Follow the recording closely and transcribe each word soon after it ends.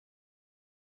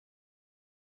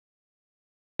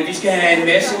skal have en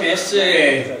masse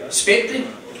spændte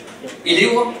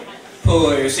elever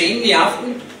på scenen i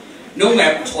aften. Nogle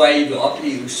af dem tror jeg, I vil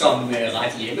opleve som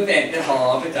ret hjemmevante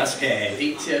heroppe. Der skal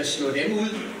en til at slå dem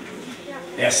ud.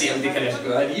 Lad os se, om det kan lade sig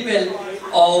gøre alligevel.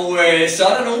 Og så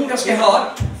er der nogen, der skal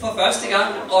herop for første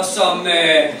gang, og som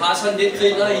har sådan lidt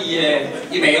kriller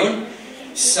i maven.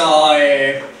 Så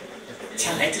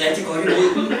tag rigtig godt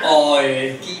imod dem, og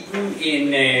giv dem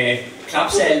en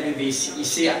klapsalve, hvis I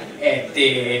ser, at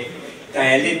der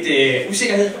er lidt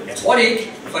usikkerhed. Jeg tror det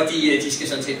ikke, fordi de skal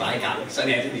sådan set bare i gang. Sådan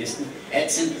er det næsten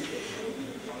altid.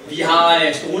 Vi har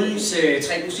skolens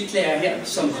 3 musiklærere her,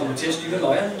 som kommer til at styre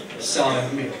løjerne. Så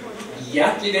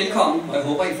hjertelig velkommen, og jeg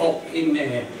håber, I får en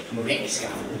magisk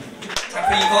aften. Tak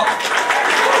fordi I kom.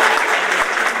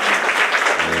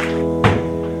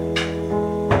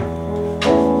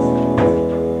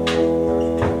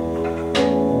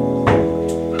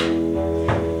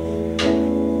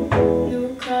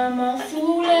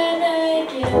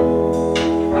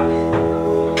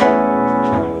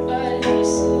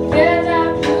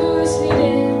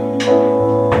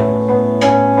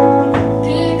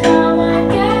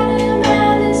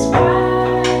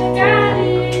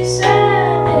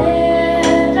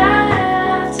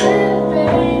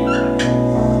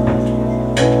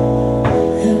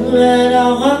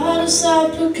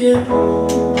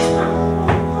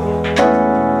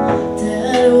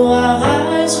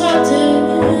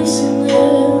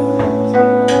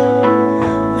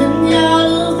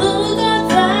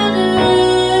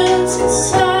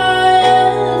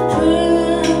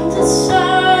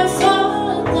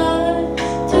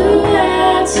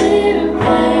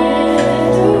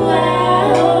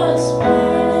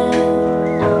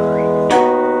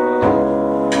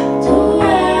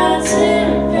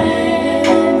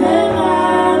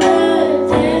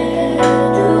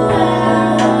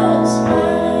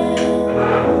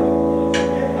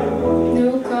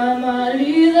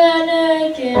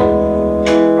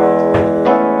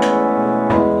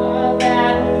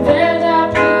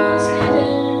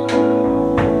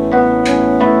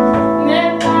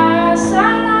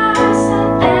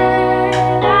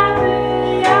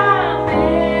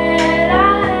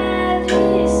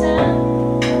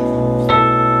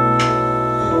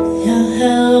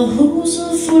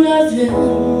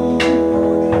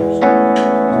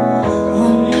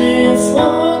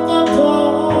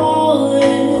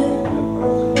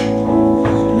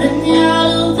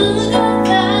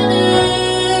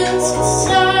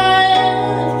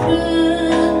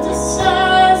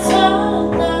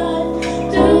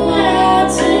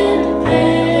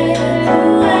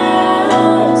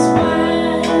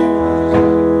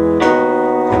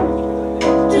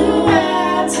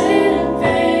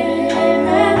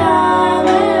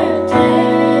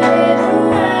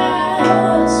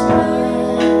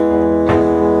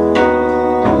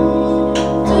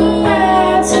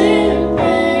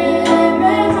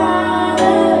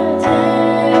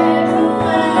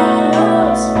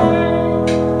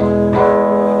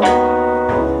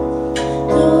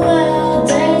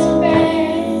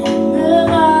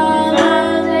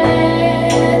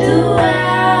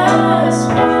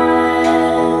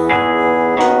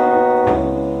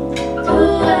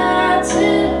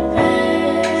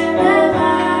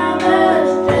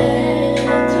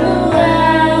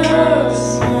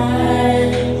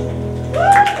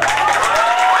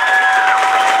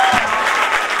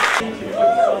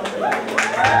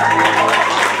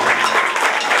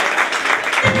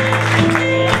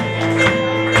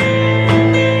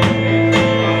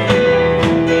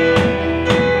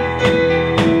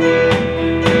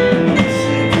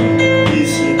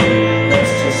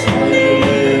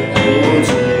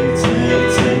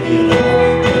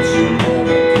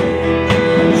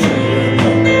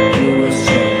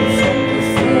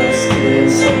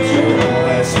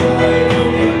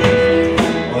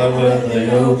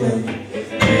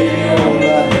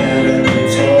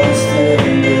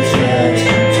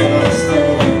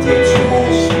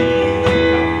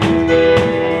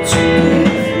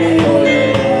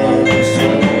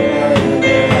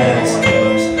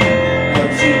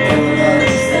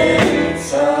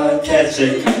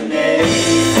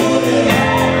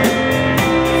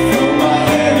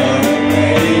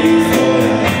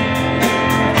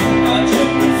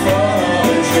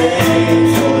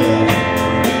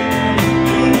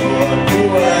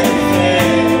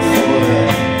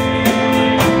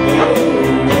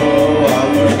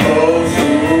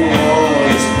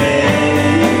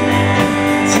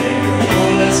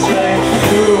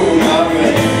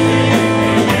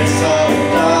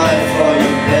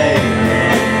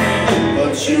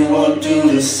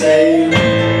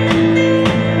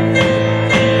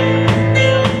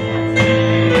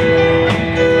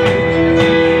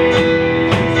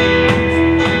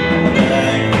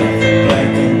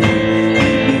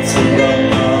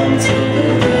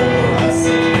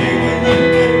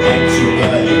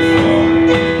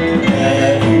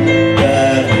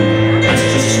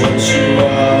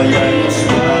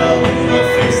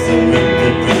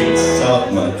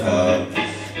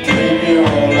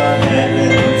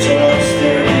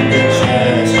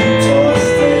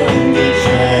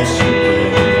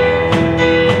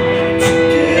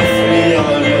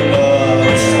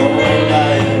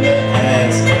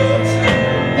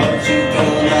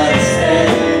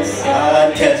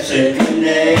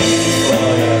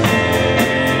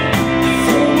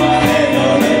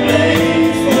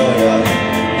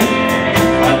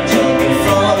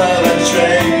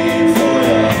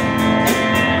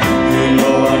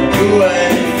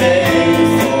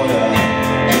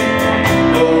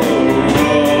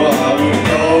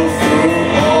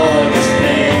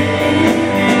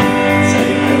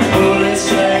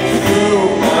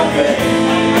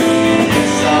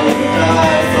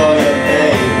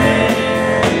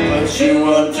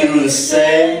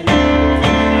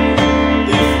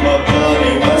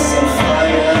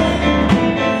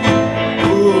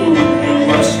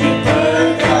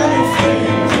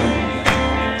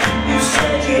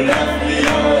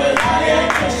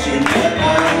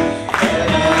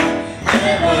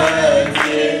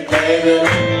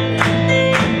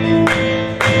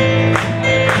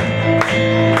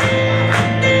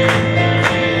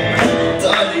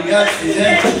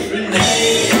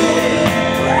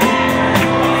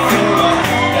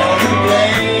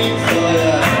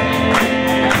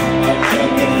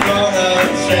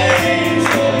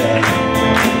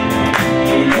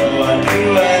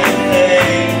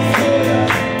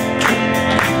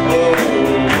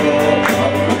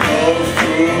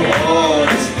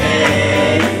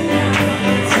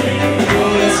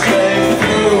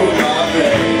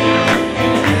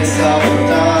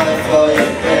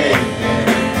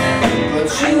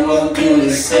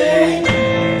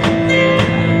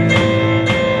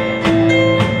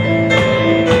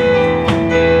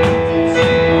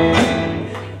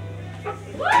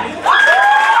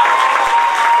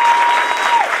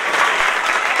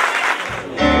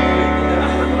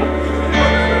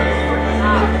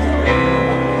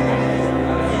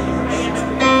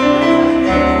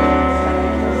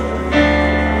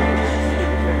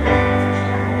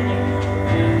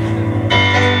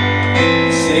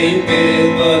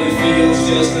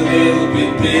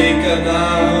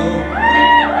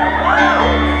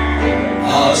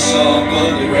 our song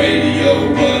on the radio,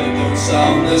 but it don't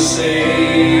sound the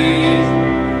same.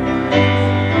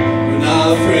 When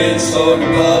our friends talk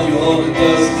about you, all it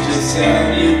does is just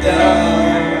tear you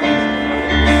down.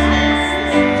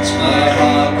 Cause my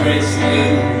heart breaks a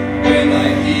little when I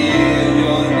hear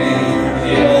your name.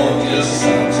 It all just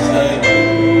sounds like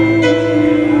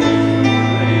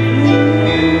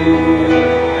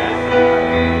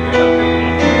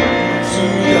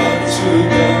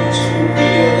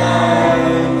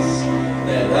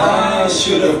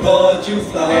should have bought you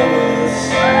flowers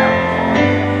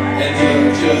and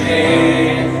held your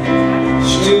hand.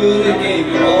 Should have gave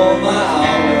you all my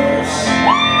hours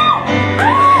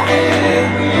when I had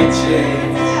the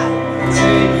chance.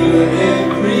 Take you to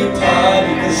every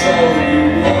party, cause all you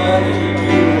wanted to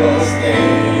do was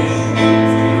dance.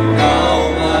 Now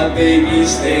my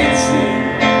baby's dancing,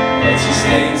 but she's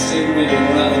dancing with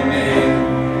another man.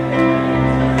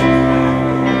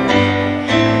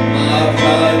 My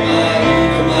pride, my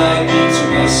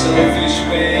selfish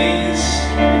ways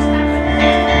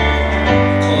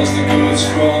cause the good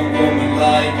strong woman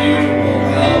like you walk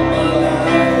out my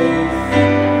life.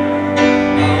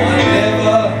 Now I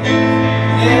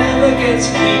never get to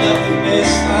clean up the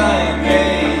mess I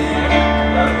made,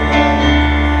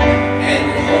 and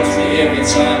it haunts me every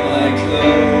time I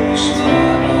close my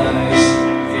eyes.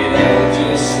 It all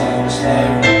just sounds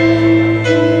like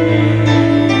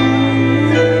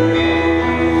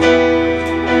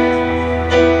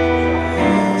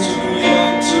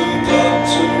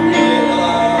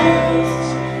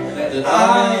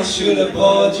should have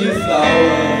bought you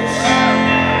flowers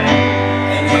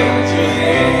and held your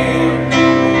hand.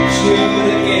 Should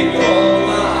have gave you all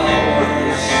my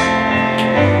hours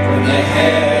when I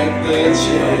had the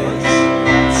chance.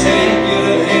 Take you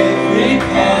to every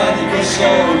party, cause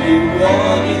all you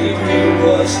wanted to do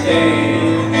was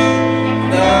dance.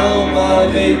 Now my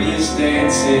baby is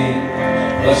dancing,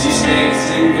 but she's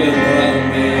dancing with another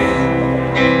man.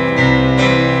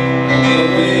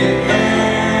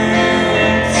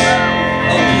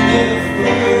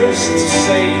 To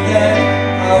say that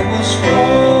I was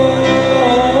wrong.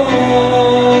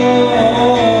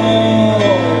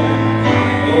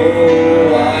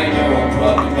 Oh, I know I'm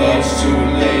probably much too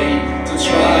late to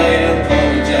try and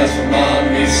apologize for my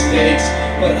mistakes,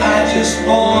 but I just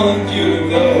want you to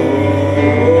know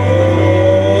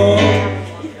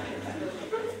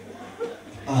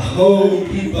I hope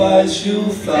he buys you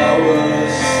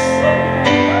flowers,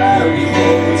 hope he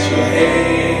holds your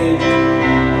hand,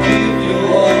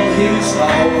 his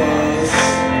hours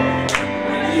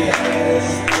when he has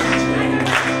the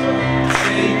chance.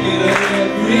 Take you to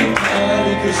every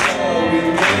party, cause I'll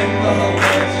remember how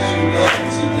much you love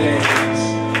to dance.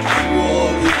 Do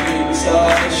all the things I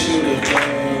should have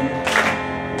done.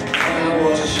 I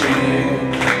was your man.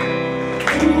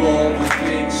 Do all the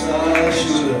things I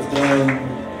should have done.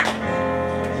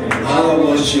 I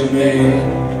was your man.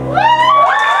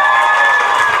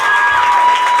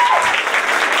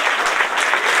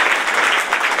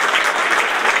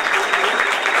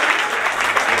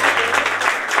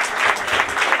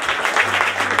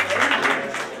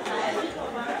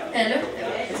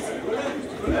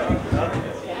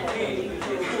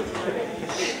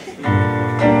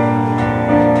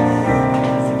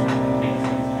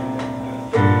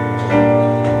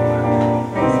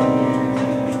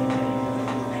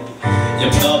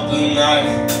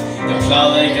 Jeg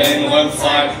plejede ikke at indrømme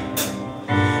fejl.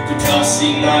 Du plejede at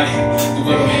sige nej. Du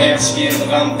vil jo have at skien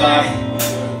ramme dig.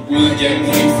 Ude gennem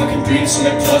hele fucking byen som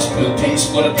et postbud. Penge,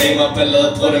 sprut og damer, ballade,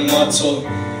 brug det motto.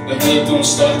 Jeg ved du er en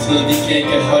stolthed, vi kan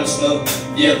ikke holdes ned.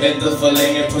 Vi har ventet for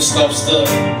længe på stopsted.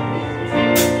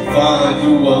 Faren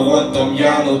lurer rundt om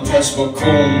hjørnet. Pas på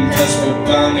konen, pas på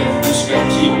barnet. Husk at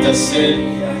kigge dig selv.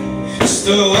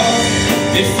 Stå op,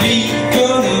 det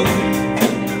fliger nu.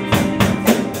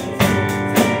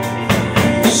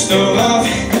 Stå op,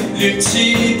 løb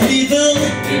til, bliv ved.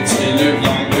 Løb til, løb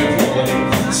langt, løb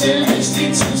hurtigt. Selv hvis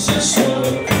din tid ser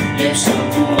sort. Løb som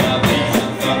du aldrig har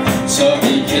før. Så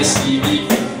vi kan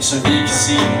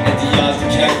sige, at de aldrig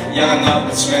kan. Jeg er en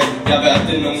arbejdsmand. Jeg har været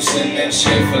det nogensinde en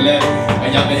sjæl for land. Og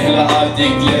jeg vil heller aldrig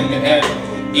glemme alt.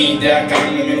 En der gang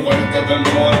med min ryg op ad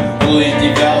muren. Ude i de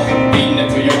vejr, benene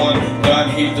på jorden. Døren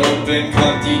helt åben,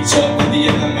 konditor. Og vi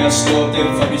ender med at slå dem,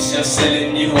 for vi ser selv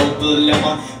ind i håbet. Lad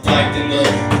mig brække det ned.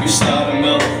 Vi starter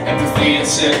med at befri os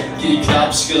selv. Giv klar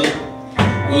besked.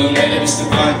 Uden at hvis det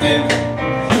brændte dem.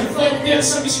 For det er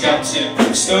som vi skabte til.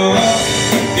 Stå op,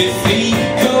 befri,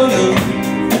 gå ned.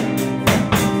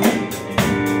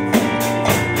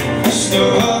 Stå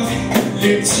op,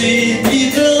 løb til, vi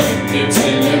ved. Løb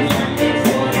til, løb langt, løb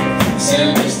hurtigt.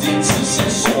 Selv hvis din tid ser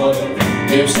sort.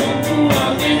 Løb som du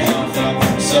aldrig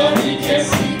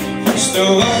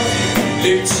Stå op,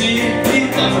 løb til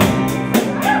videre.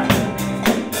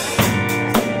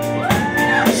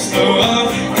 Stå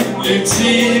op, løb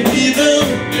til videre.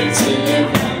 Løb til løb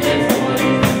mange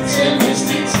hurtigt. Selv hvis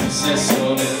din tid ser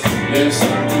sort ud. Løb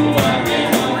som du var med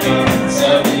andre, så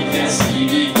vi kan sige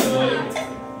vi gjorde.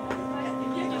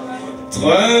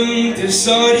 Drømte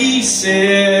så de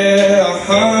ser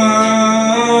ham.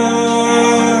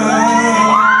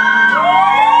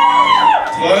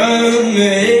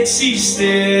 Drømme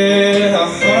eksisterer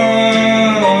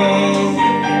ham.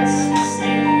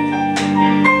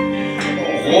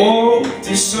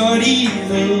 Råbte så de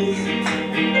ved,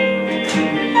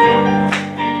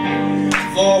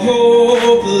 hvor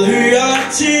håbet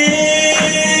hører til.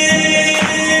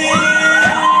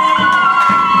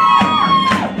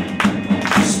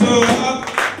 Stå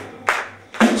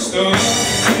op,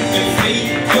 med fri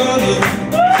gulvet.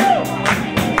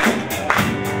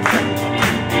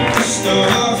 Stå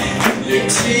op, løb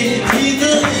til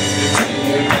videre. Løb til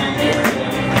løb mange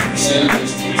hurtigt. Selv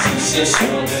hvis din tid ser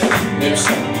sort ud. Løb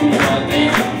som du var det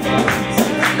andre.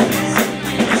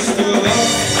 Stå op,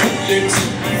 løb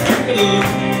til videre.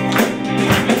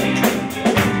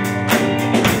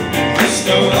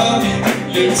 Stå op,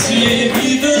 løb til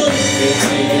videre. Løb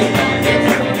til løb mange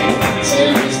hurtigt.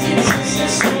 Selv hvis din tid ser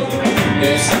sort ud.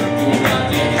 Løb som du var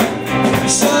det andre.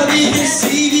 Så vi kan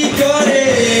sige vi gør det.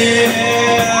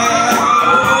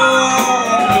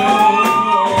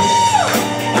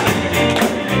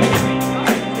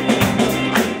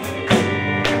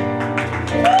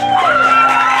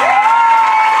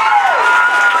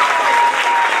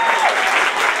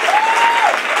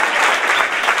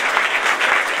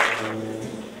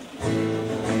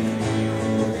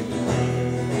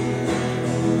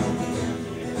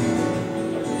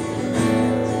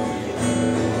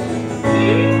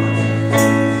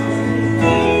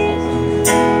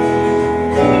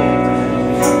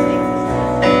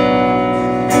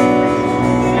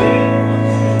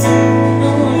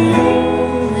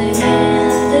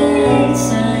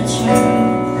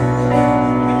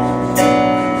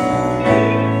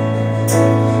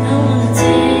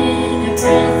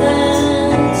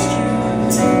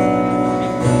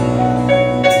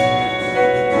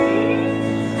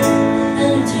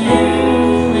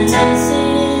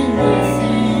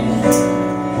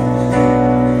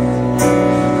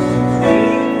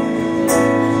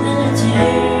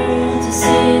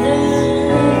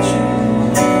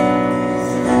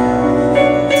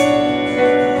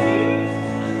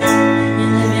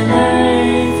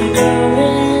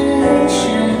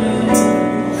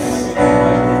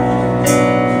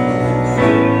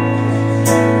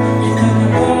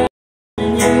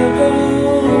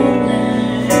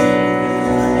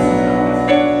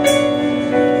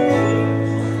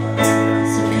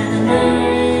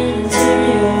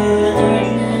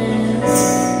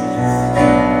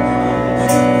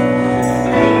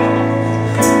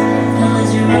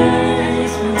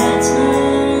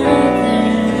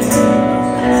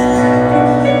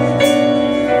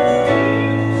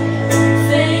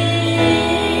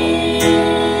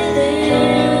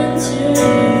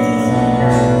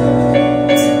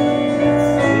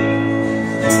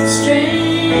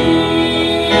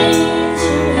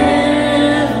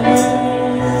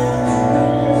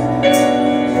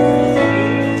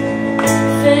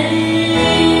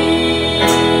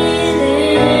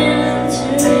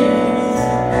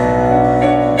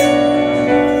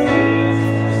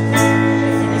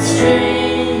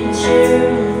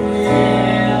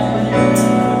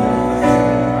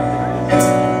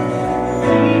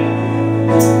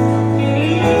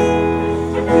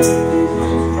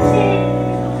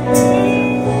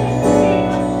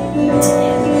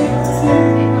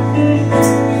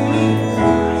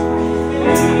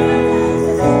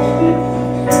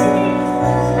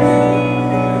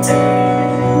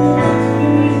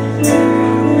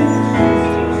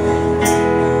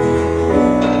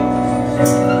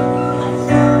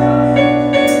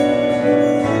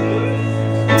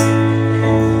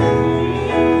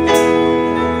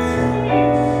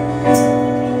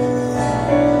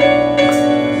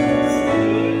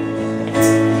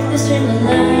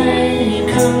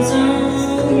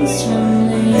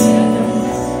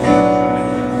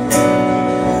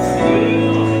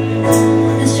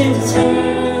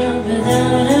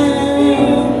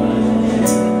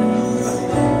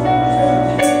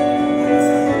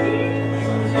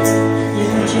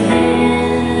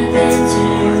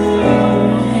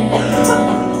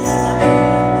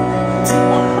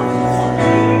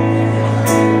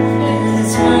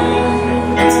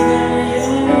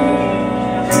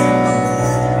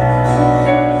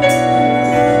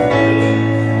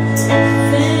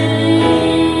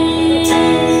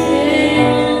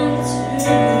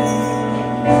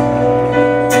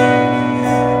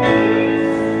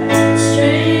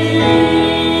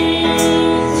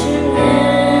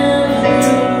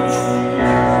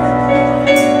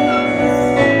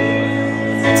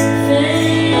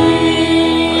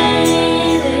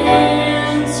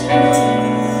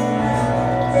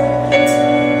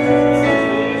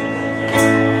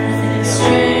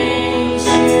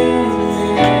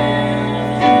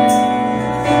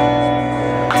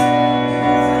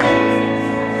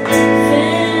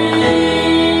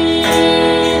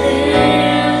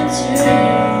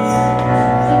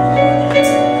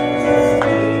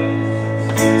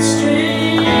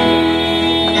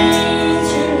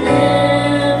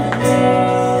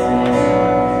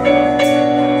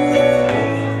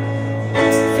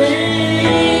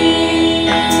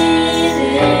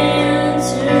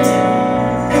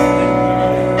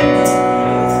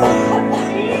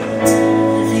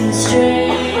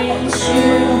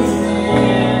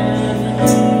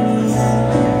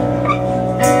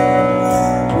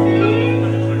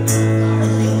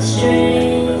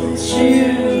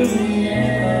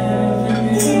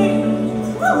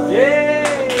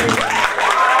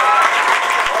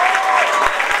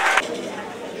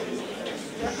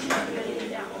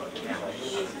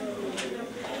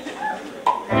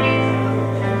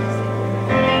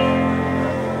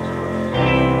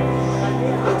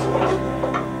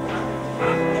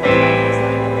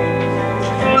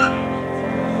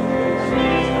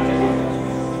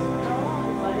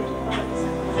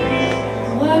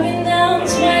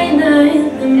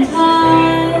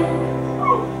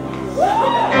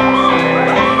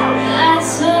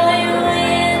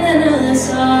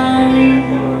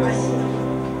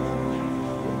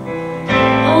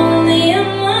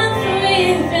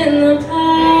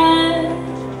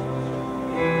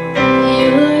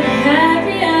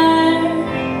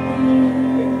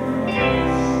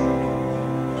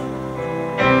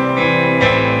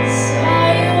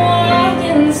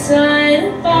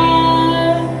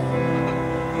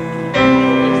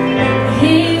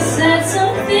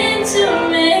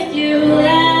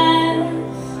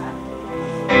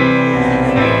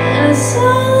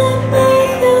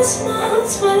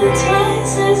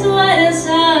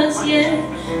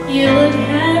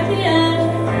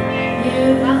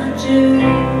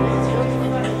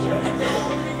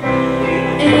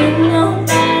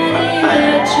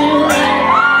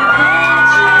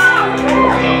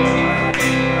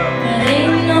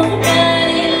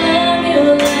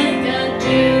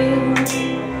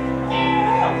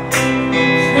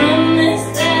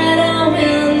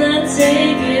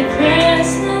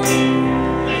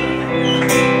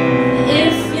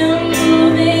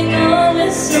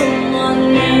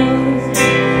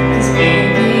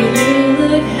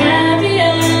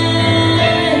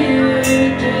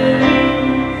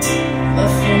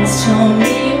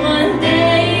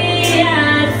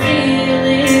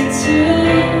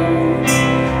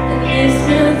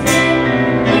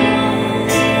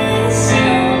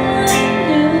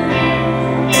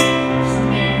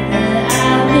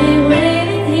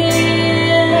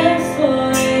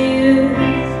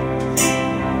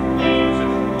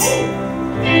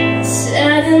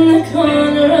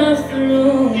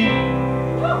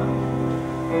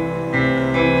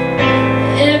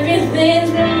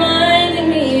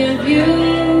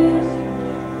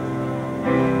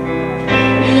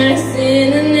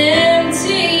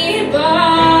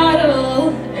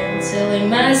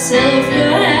 yourself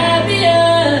you're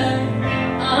happier,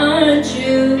 aren't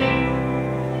you?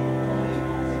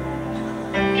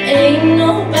 Ain't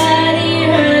nobody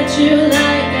hurt you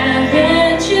like I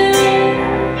hurt you,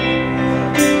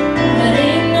 but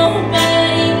ain't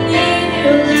nobody need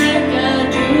you like I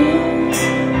do.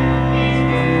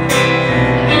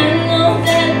 I know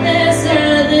that there's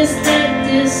others that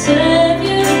deserve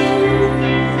you,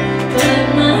 but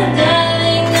my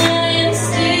darling, I am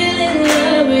still in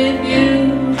love with you.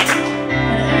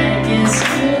 But I guess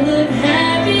you look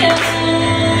happier,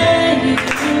 you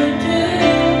do.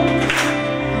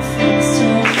 My friends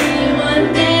told me one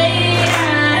day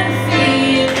I'd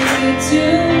feel it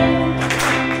too,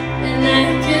 and I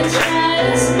could try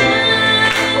to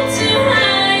smile to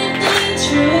hide the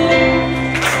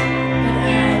truth, but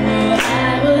I know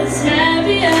I was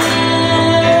happier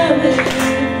with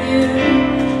you.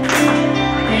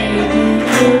 Baby,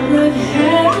 you look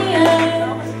happier,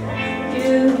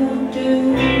 you do.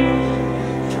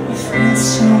 My friends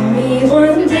told me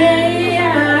one day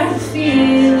I'd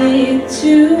feel it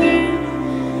too,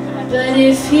 but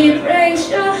if he breaks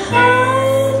your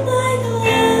heart like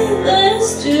others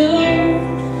do,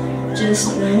 just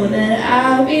know that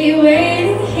I'll be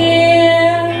waiting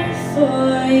here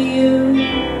for you.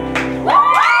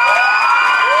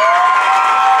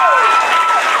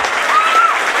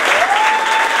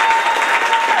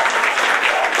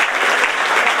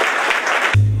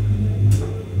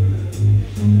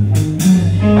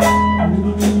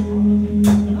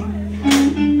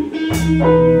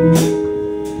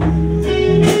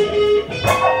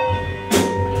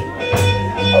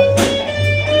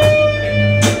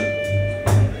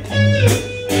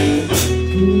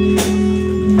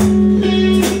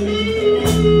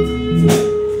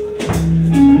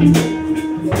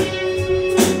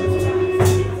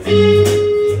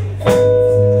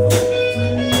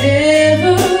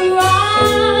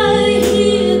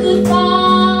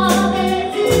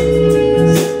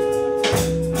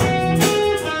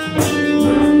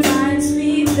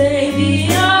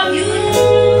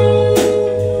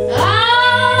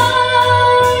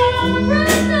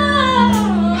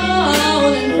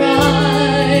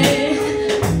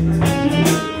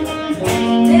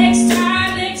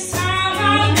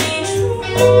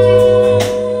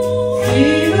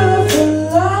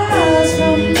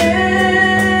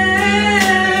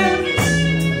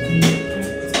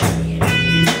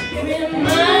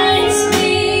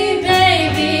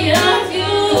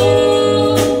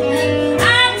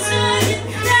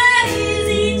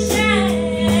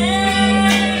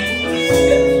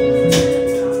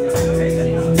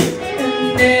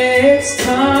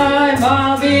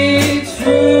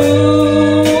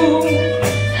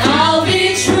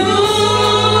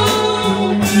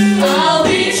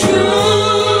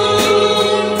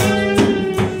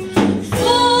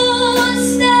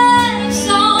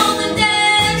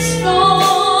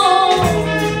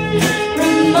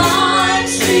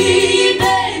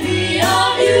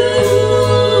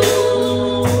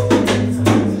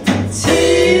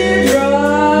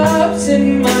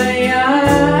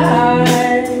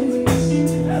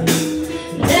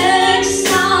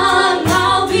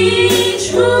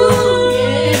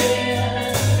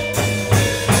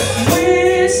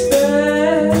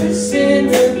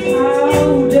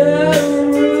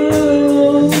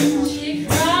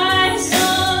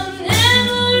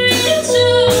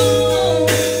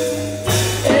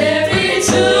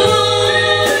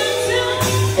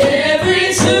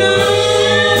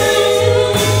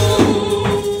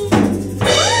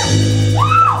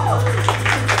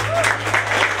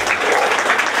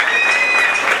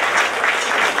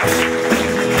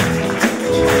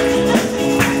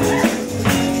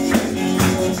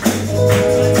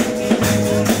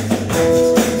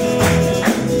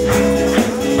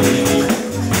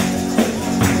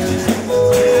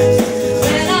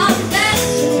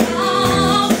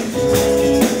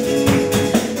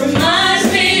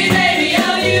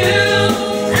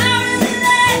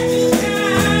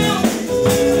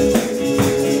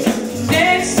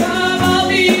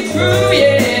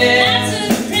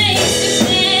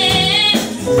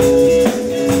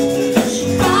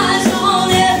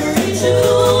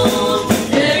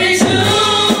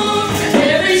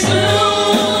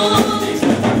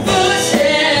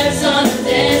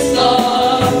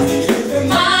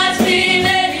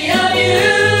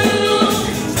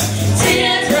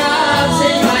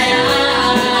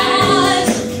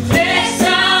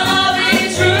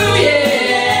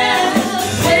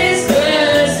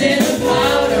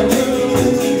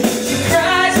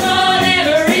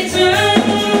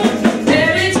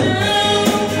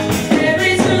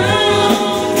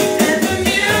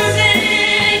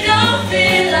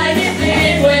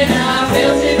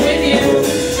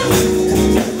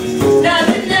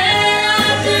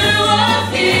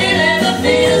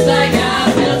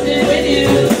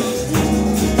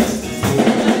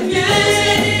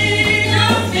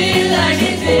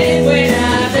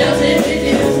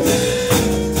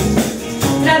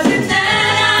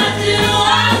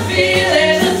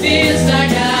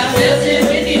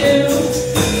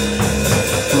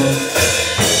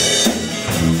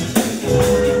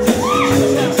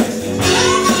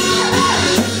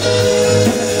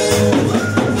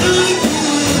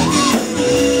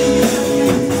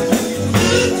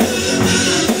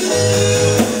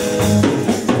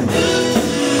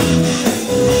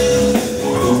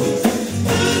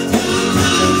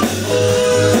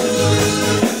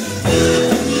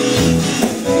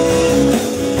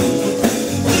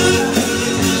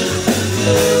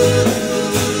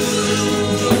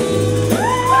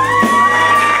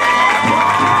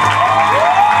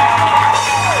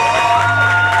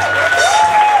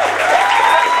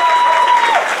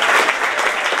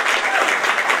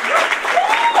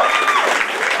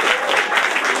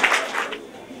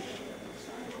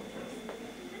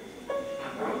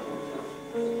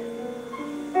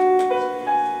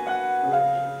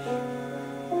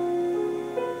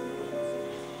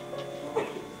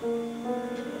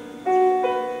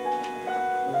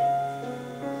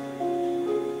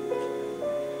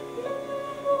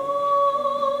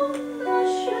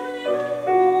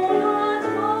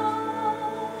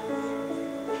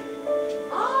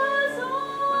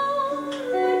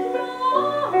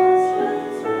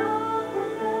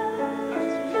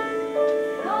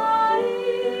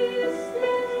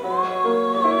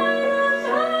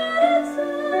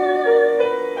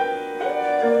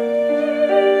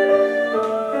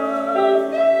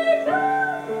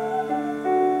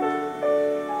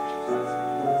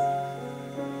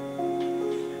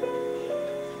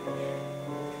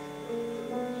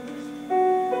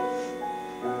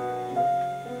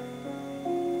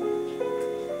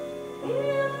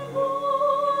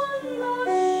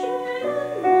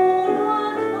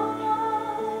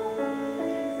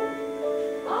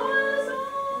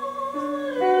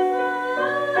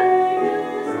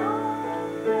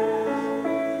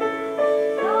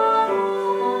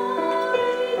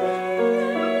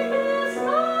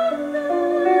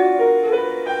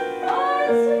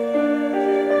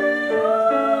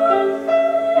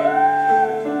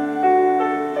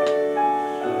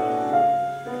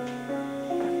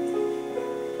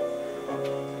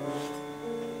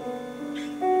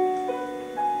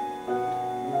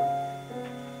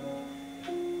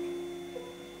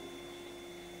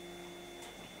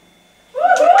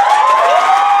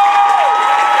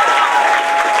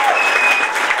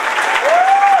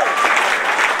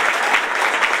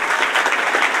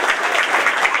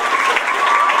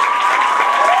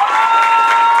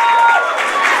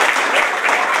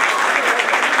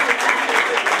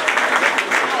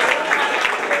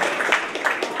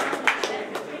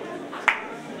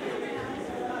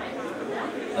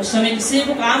 Som I kan se i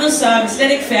programmet, så er vi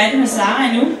slet ikke færdige med Sara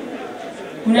endnu.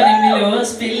 Hun har nemlig lovet at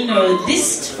spille noget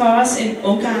Liszt for os, en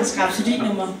ungarsk rhapsodi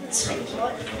nummer 3.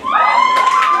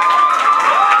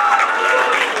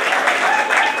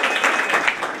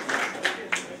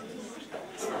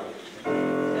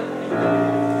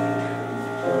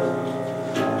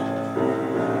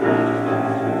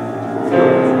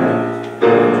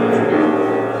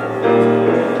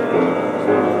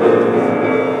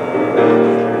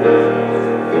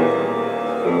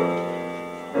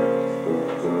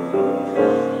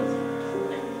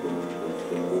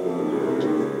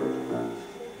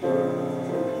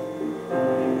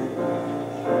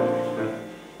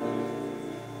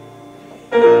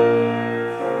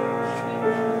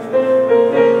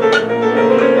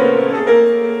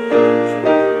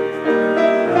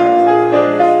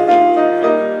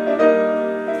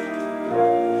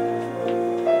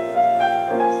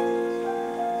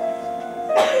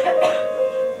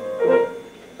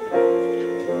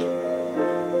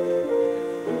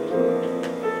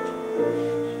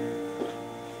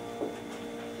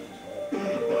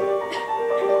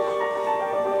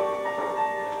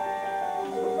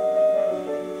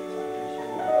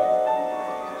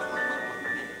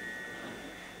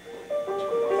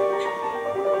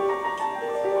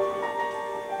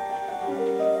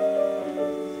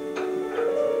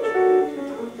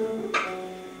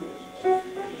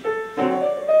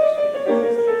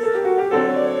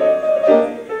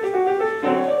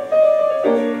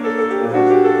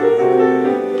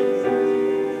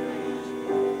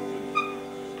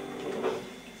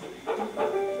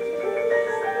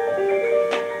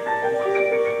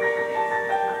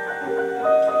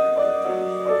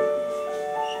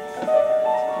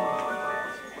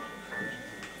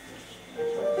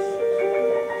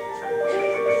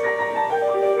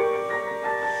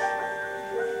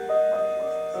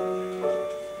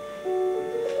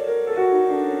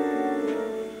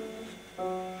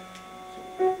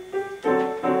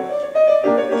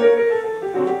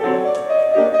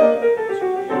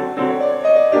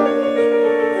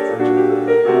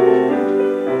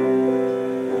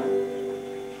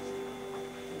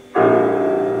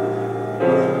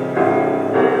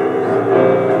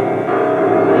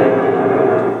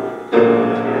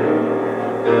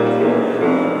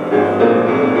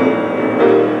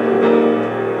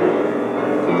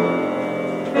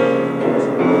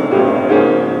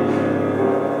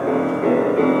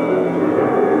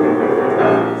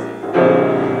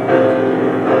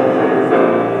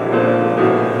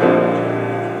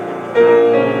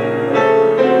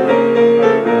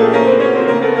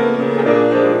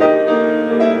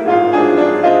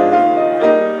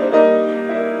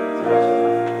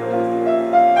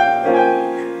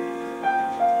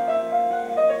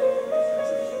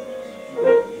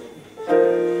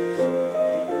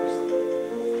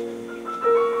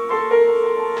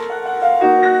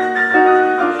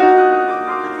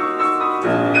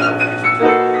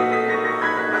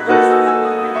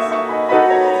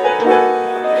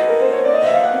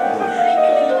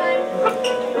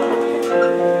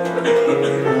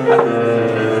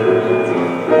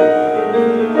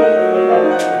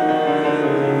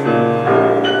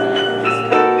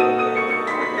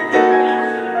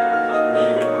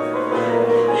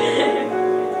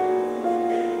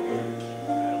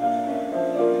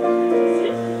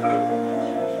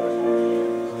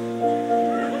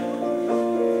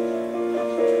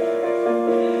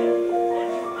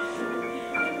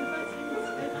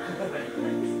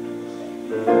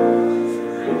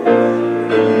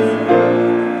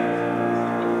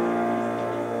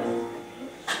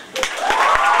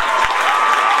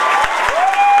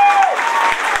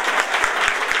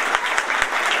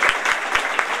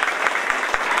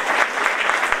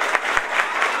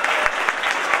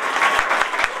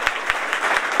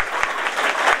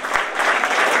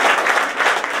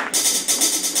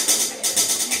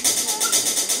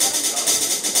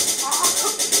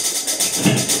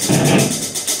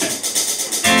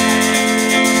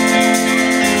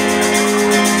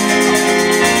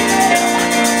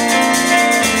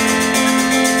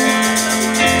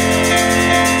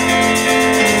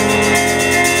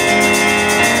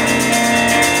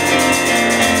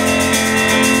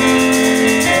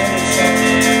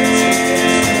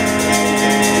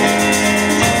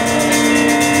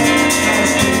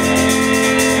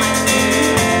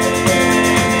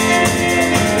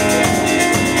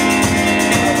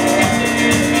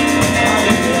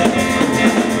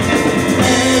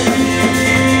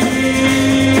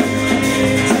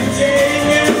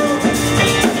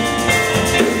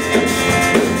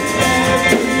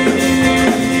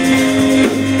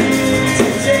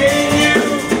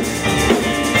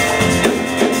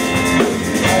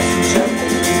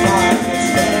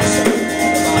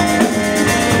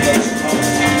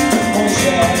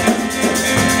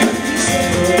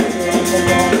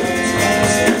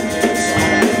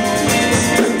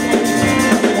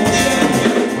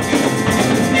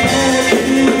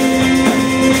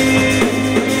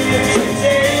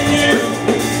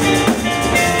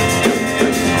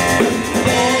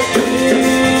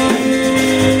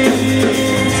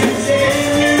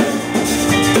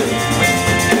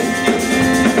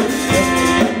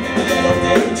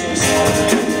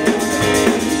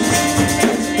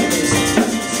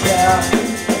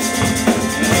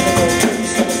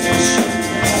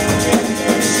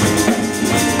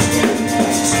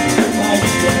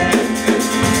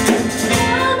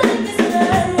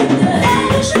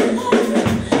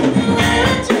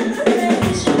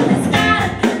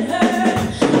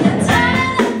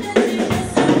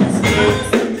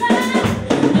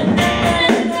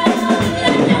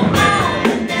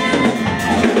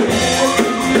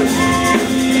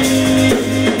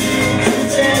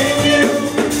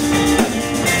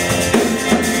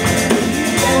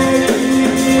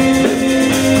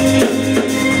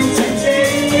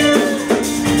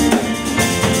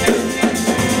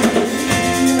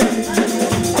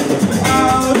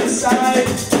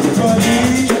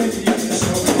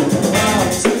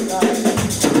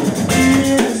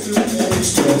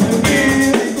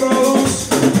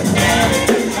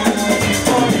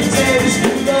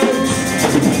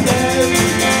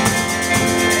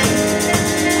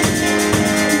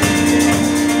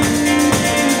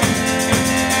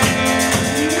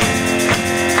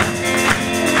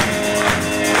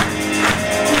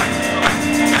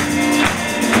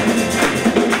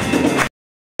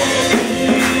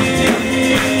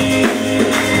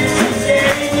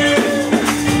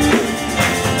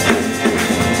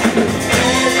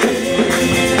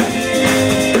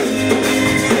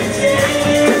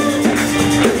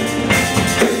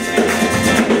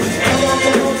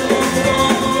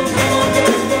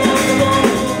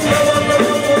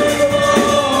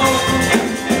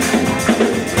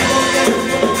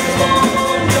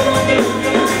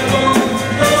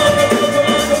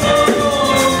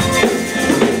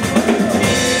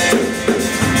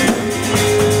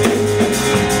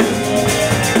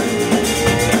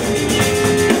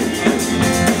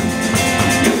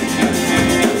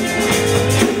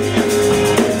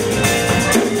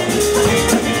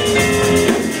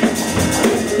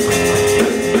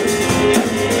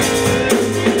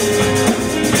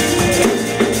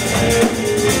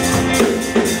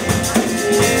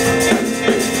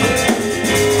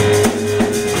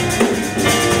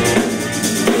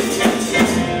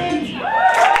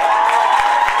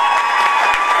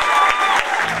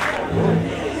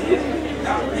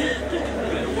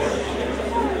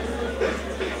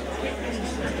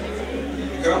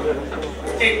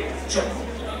 2.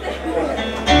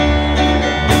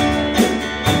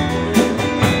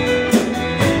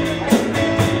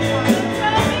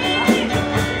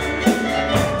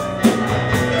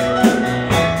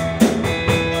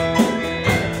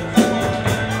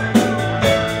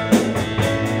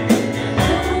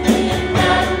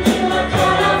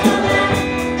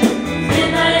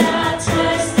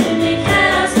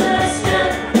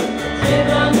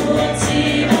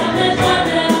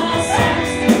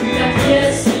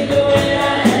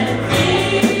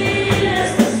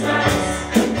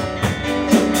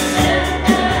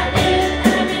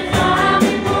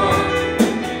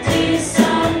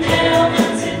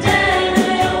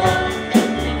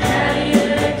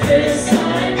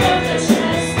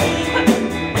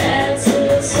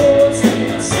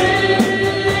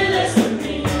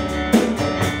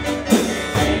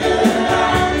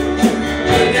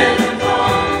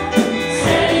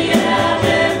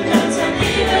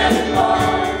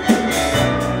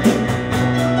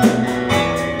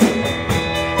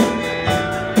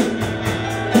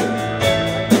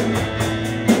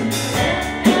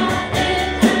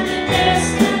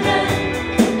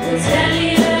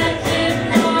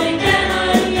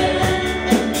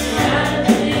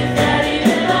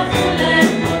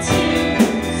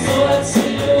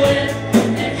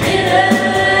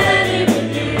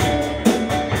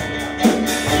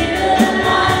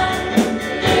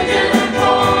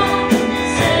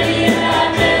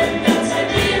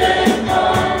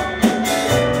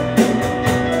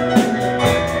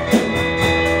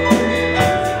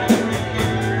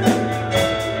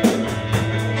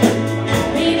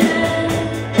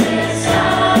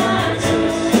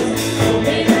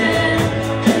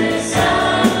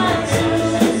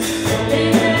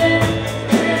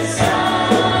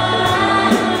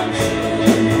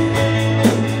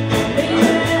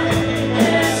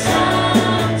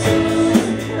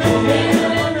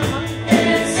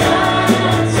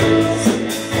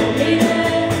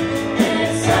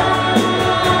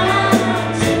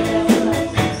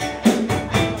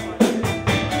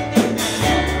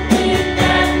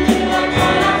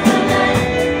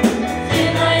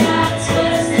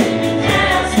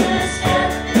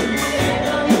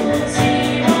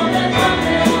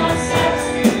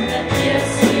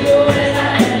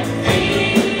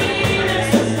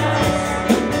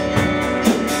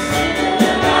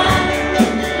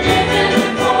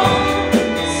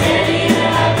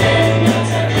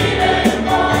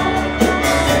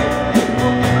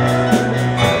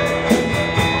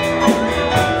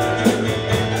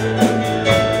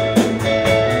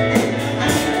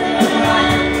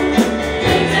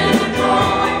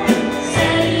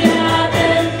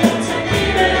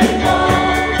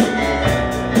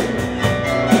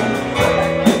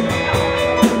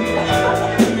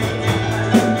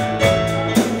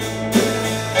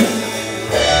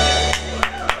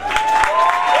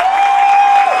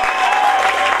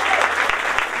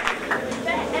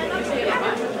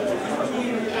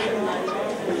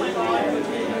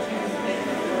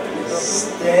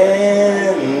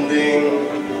 Standing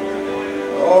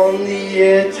on the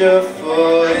edge of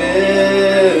forever,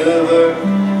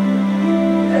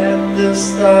 at the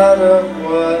start of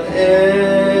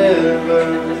whatever,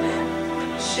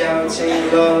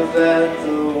 shouting love at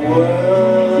the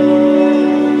world.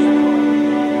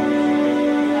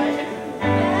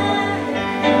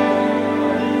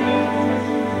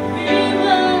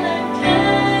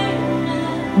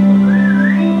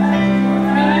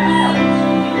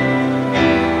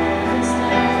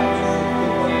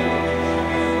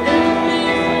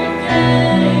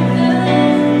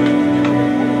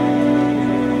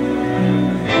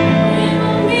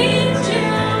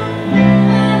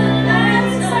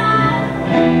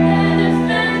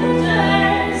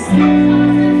 Defender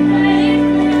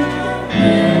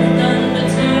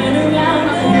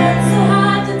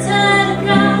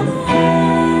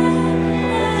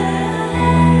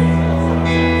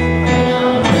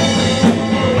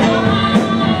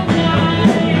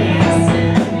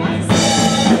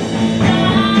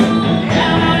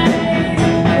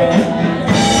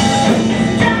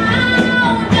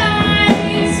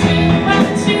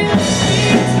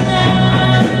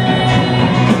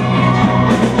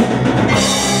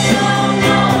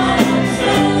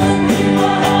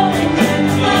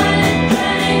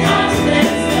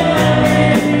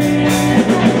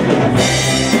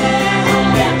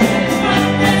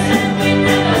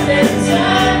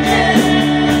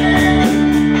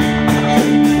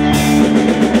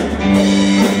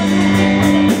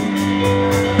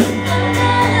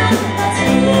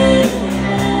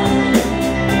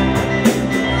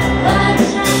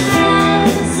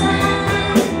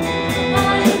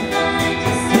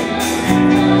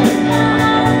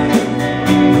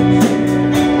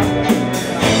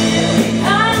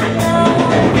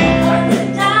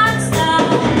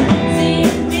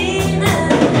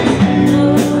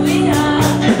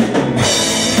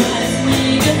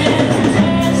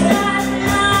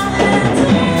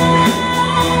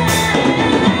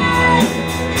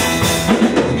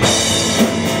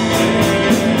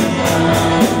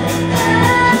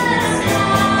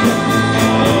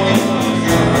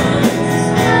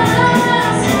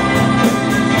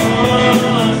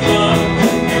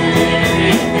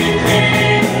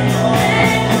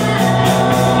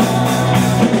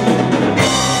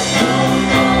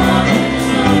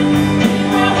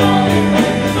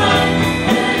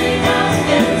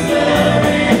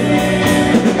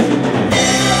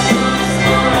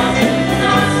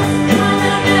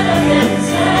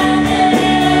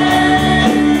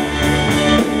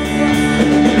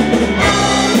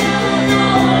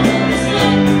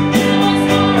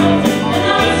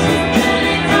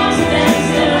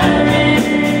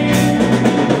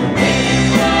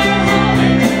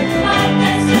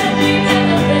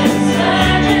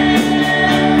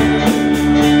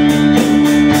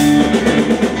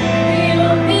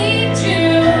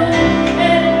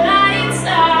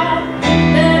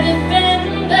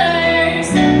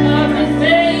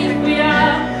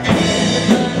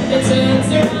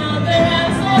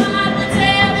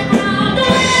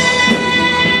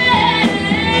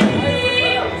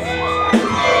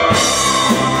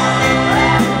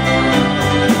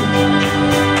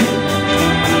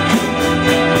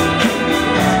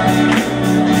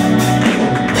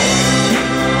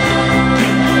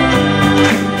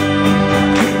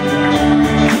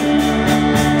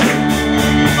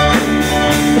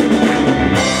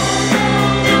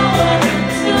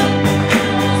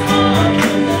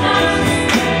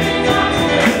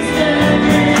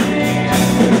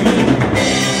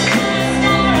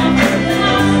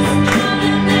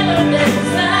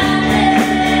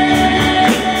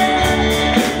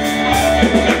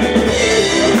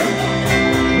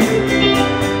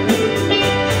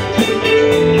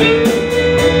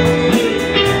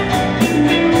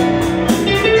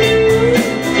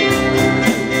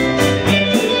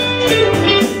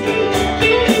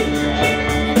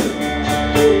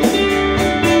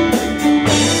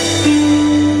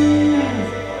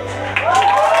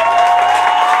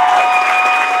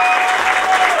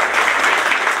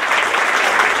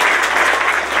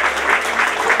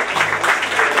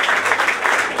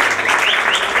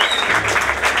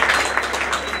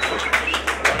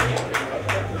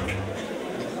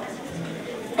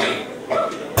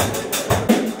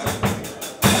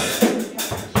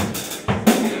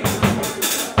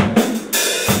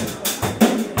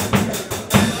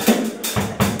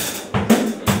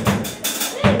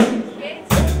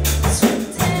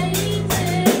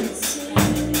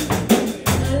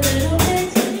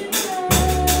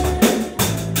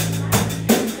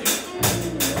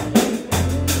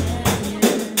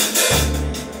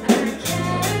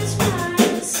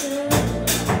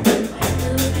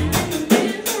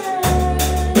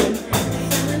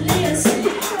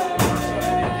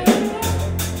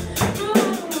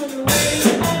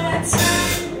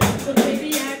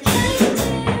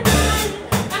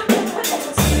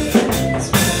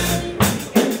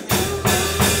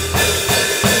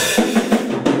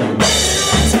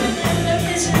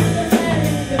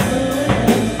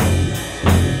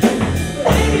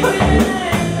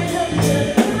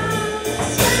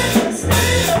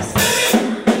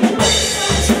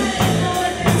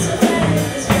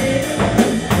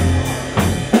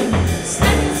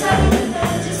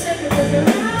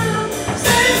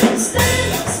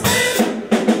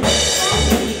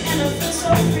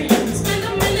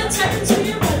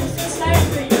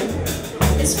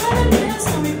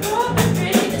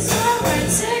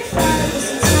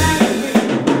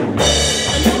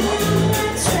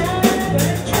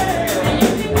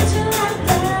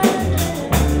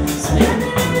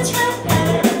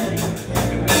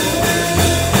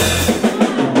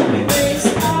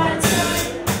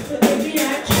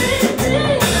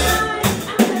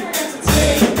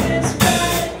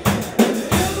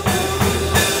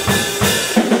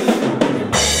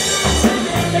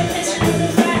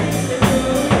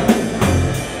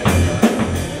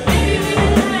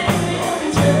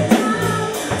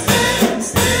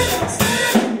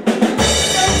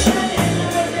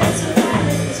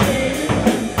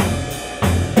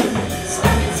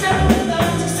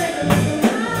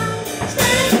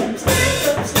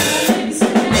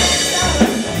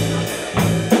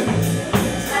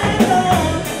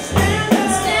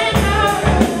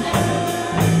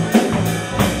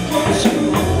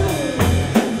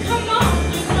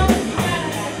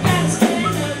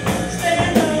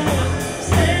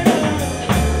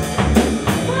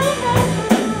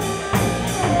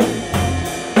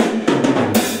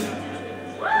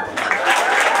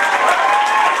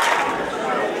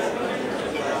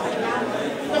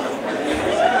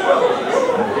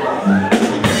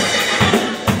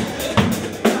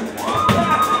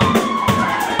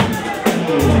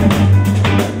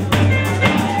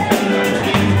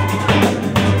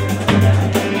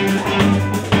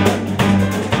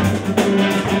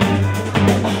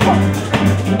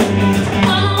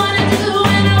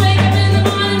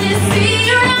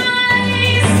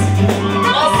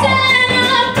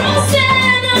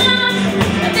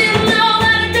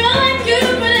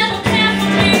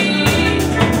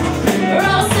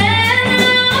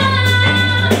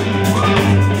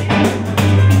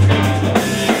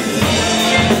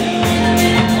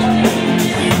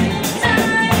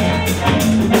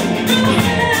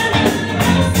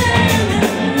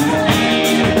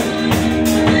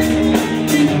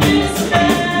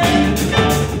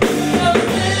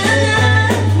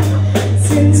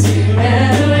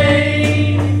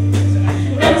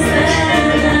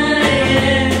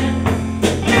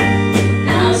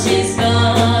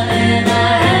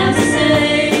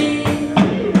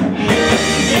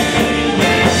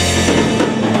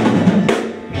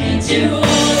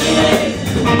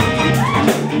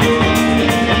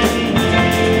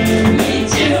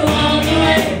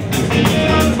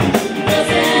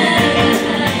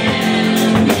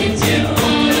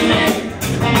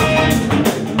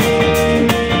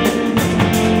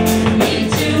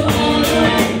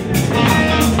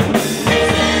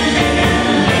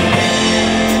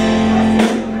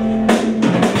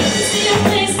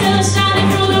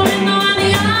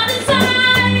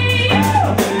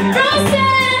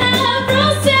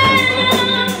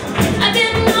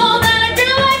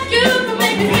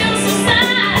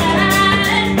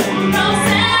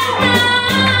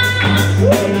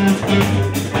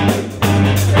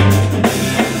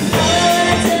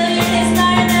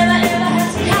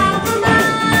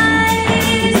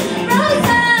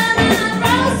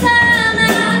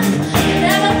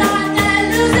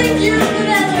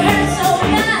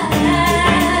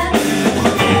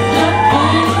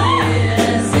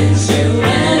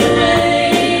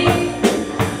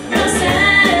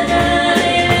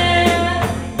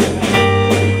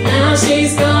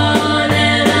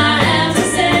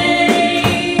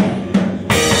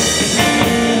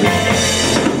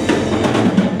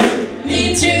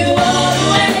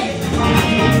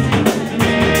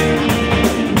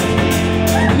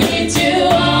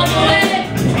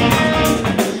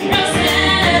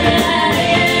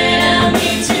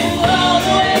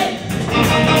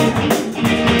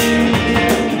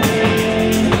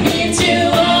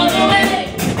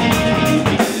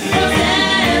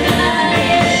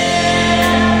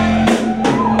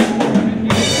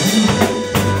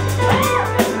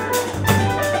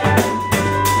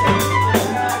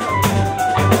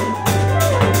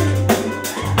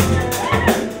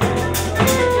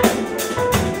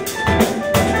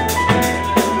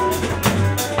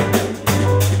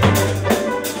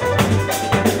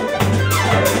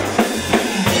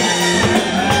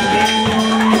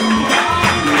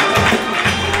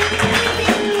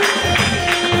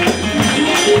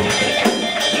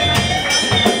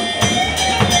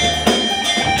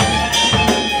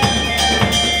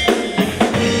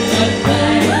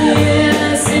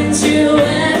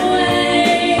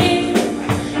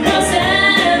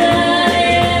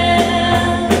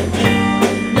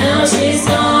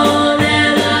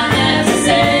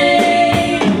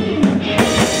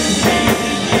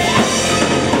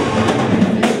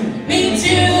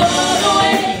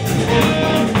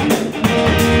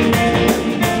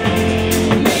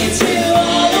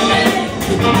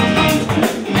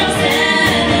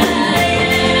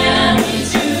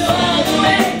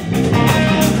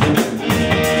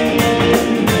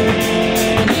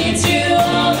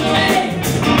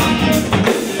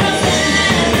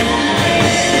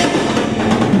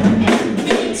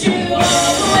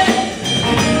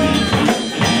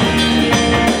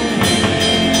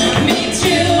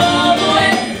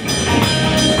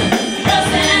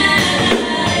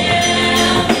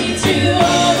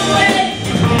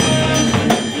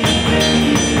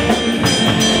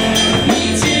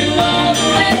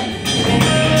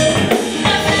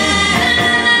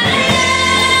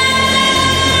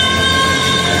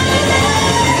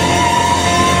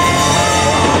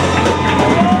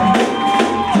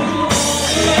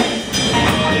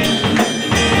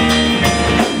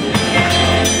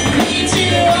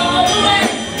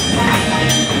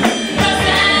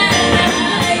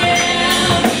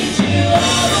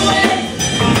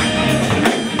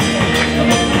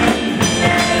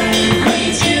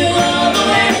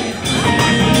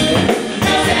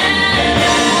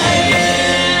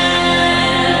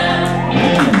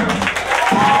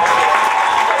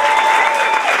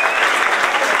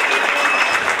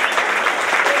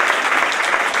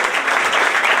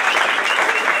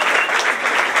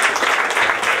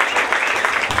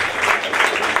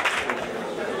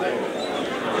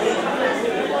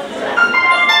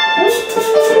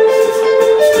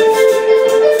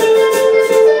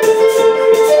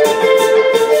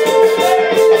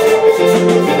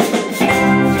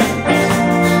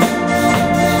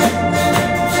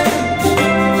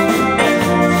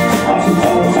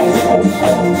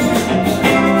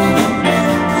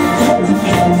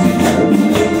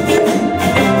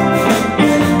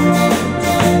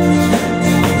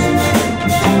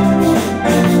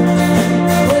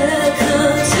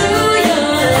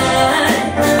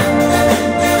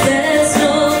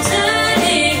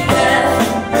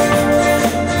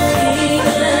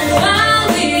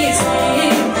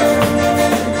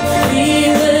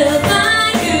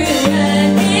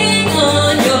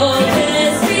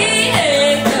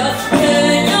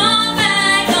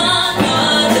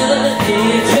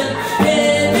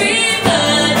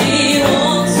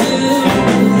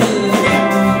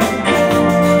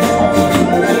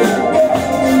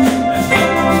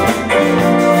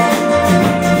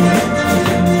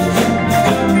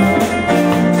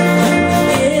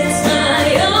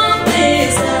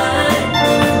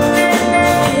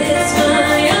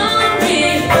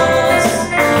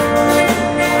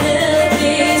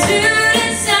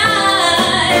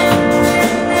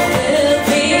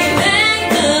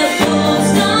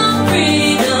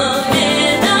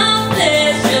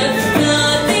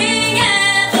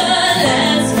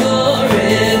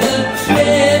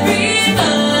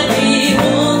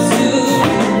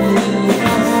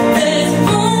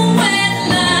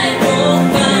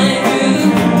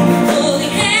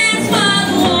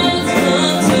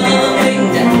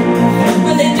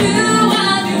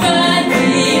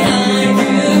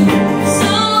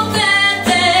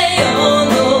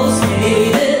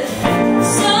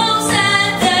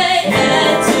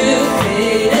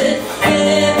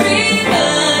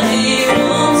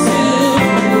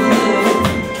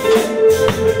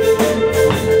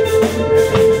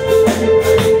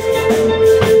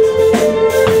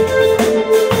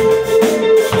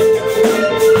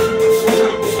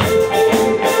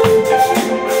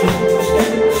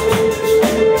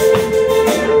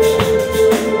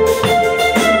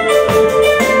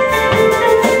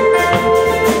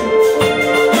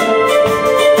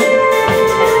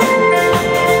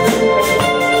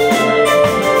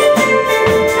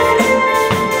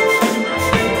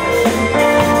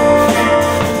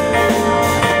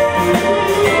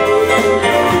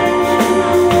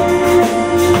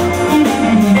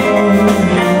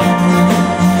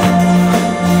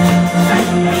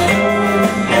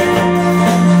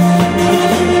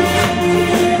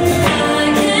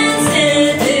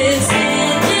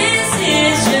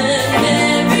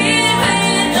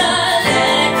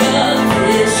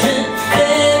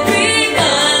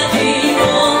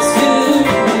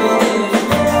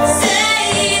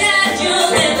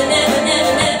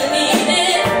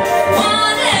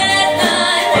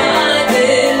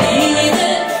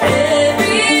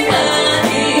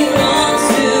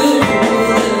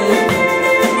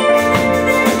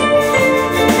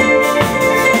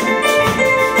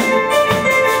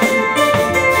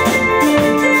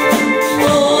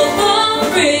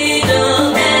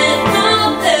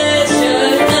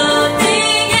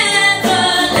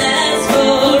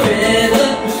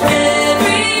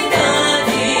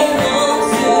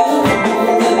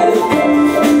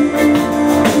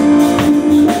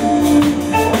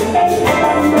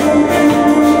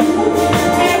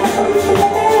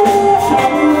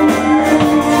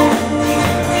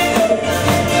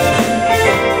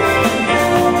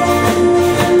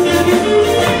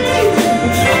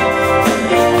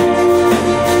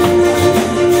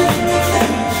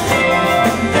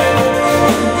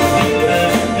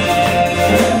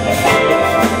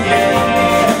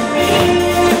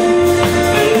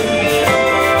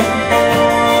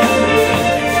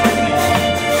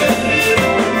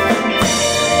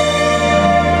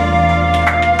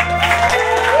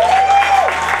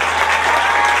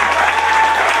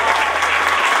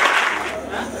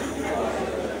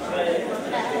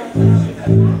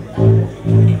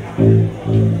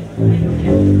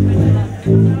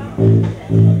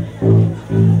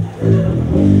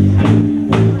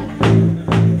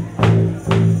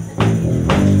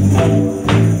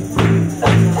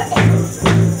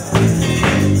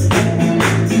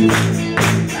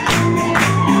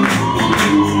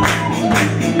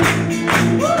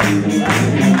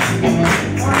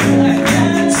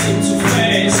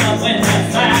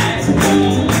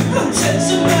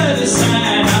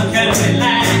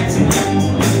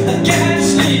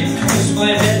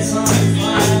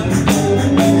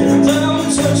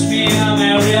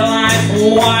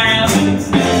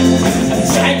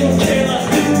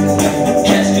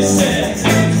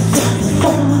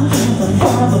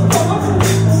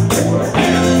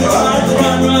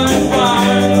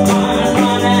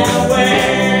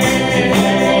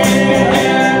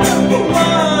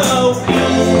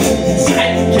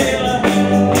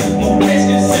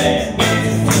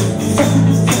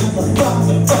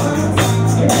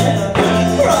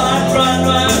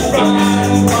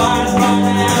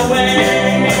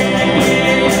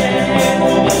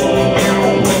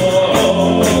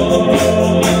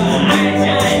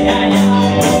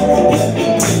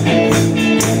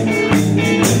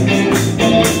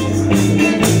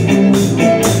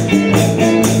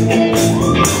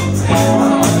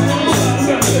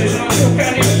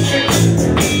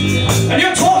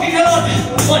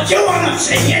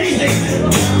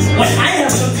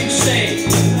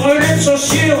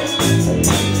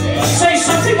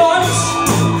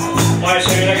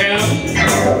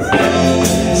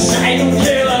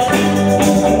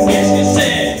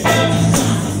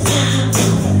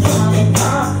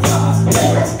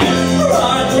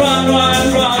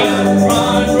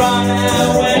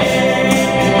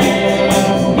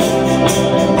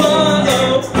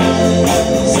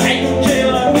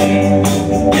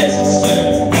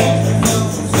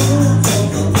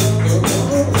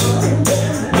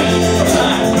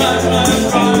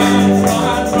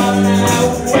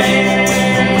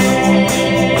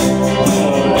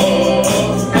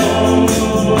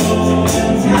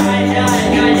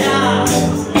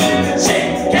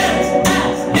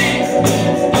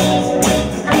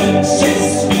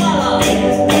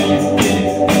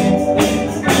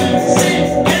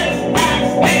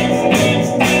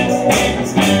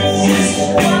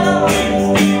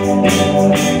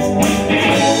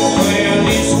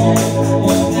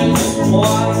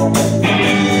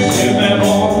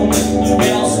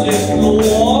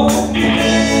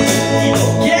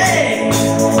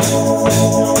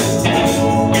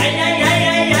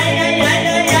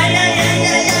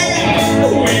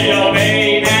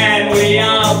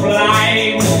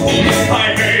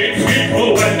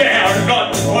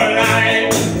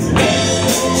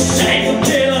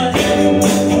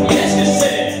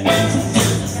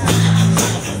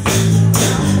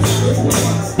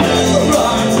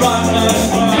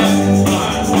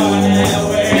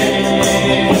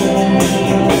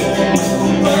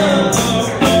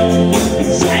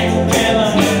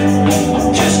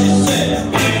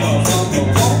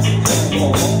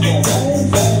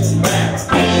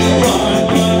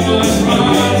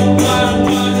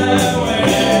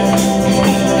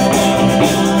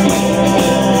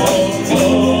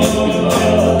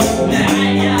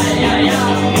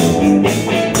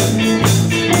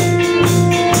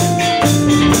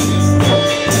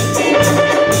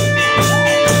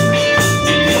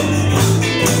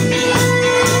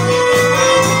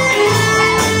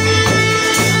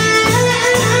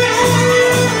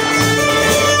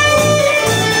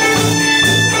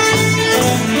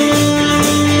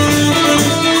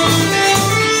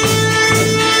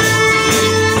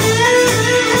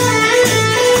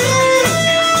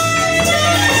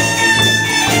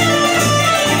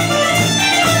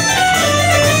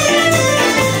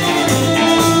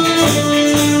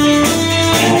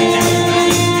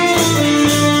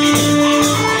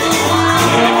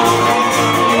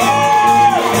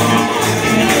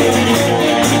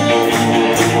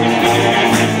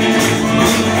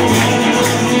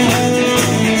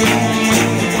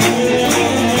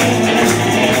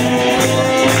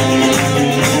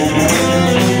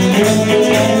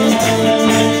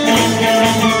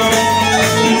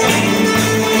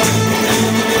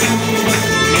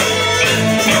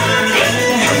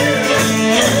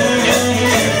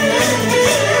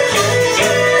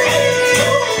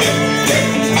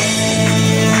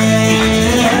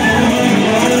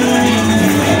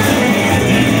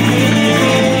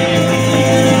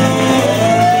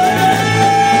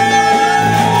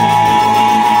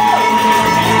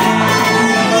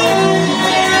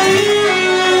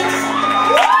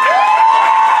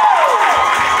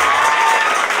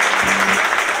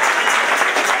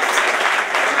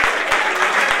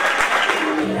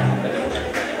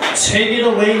Take it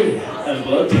away,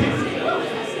 Albert.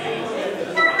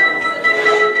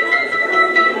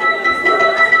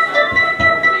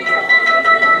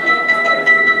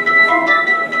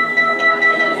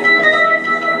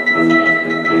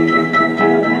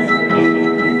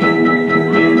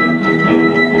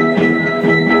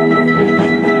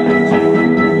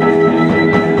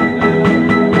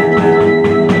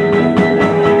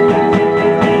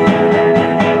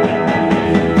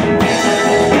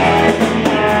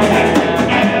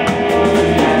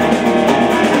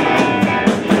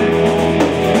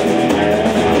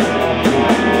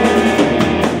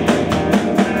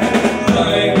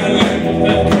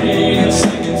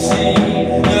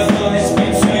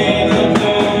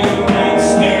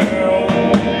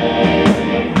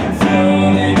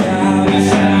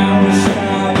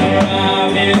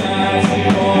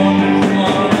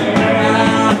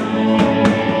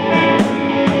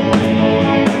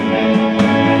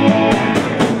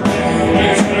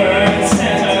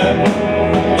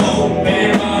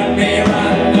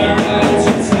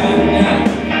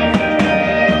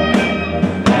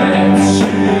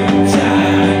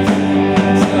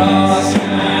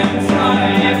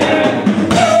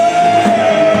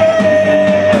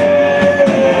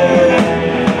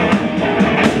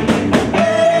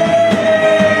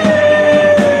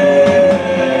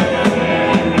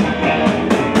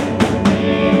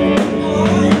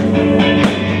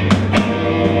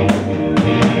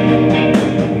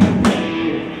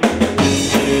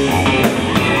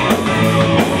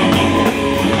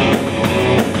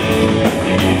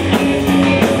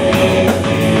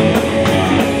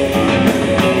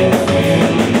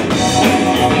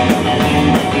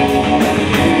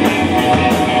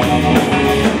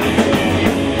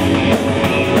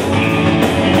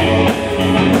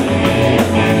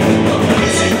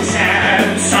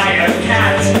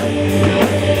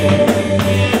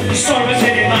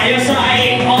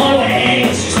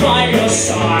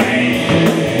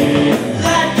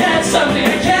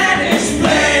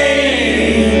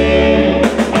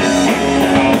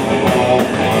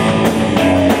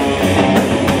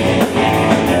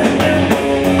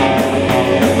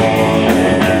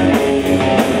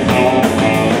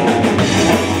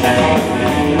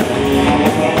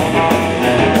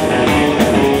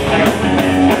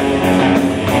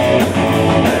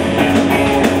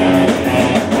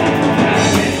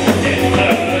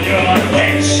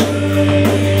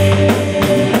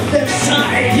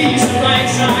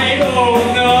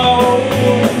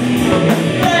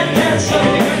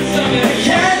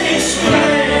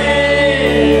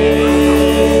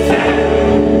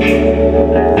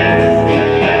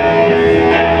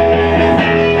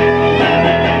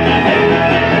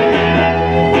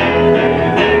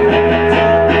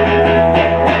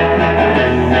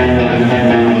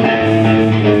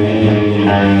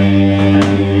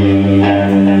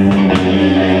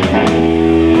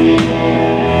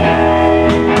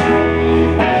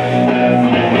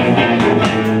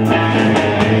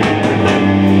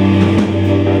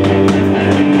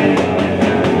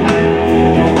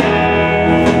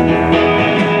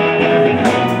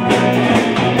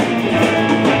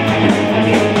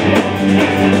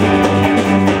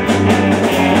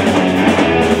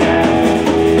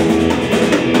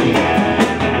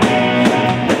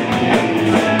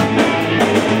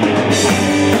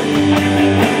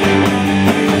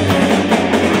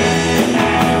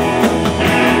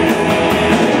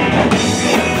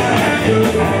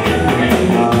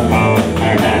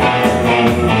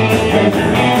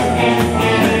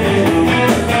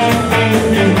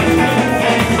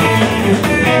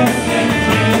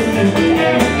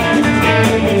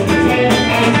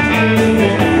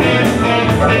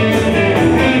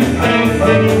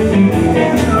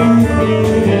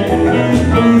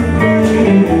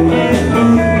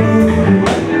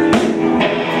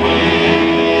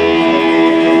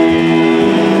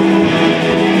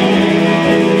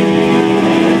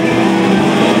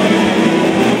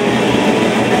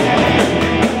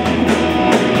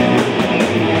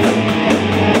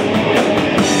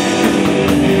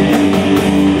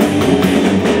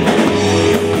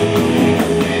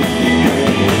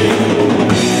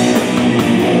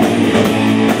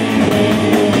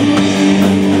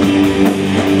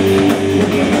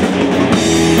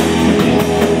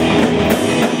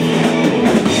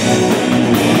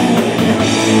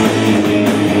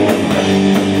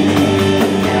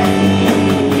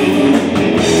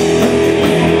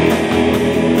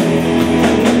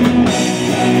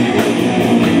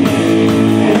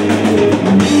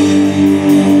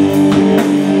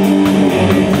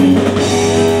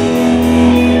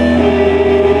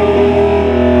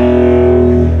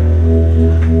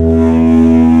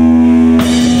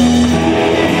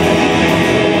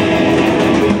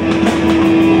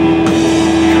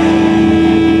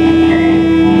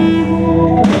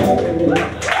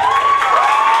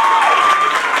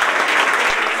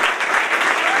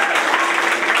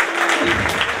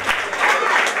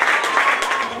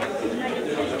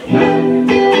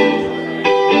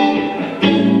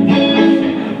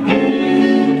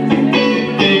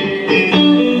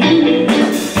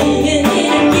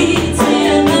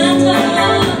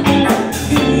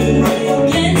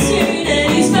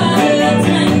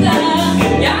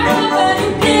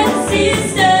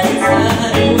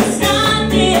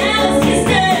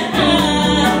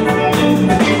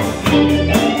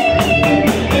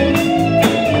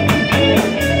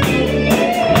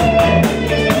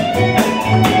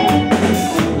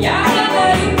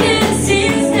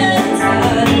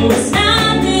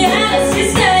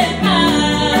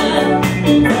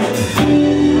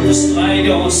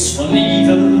 for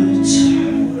livet.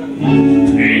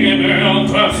 Pengemør,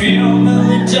 parfume med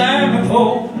en dame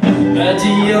på.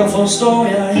 Værdier forstår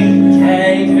jeg ikke,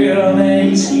 kan ikke høre hvad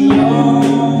I siger.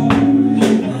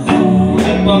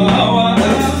 Brager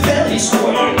er fed i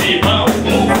strøm i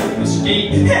bagbrug. Måske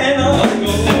hænder og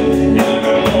gå. Jeg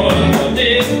gør råd for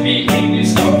det, vi egentlig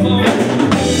står på.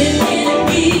 Den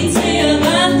energi til at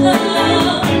vandre.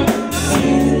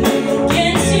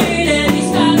 Gensyn af de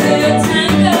starke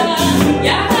tanker.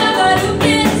 Jeg har hvad du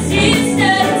bliver det sidste.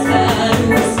 Tager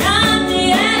du snart det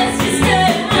er det sidste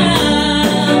jeg har.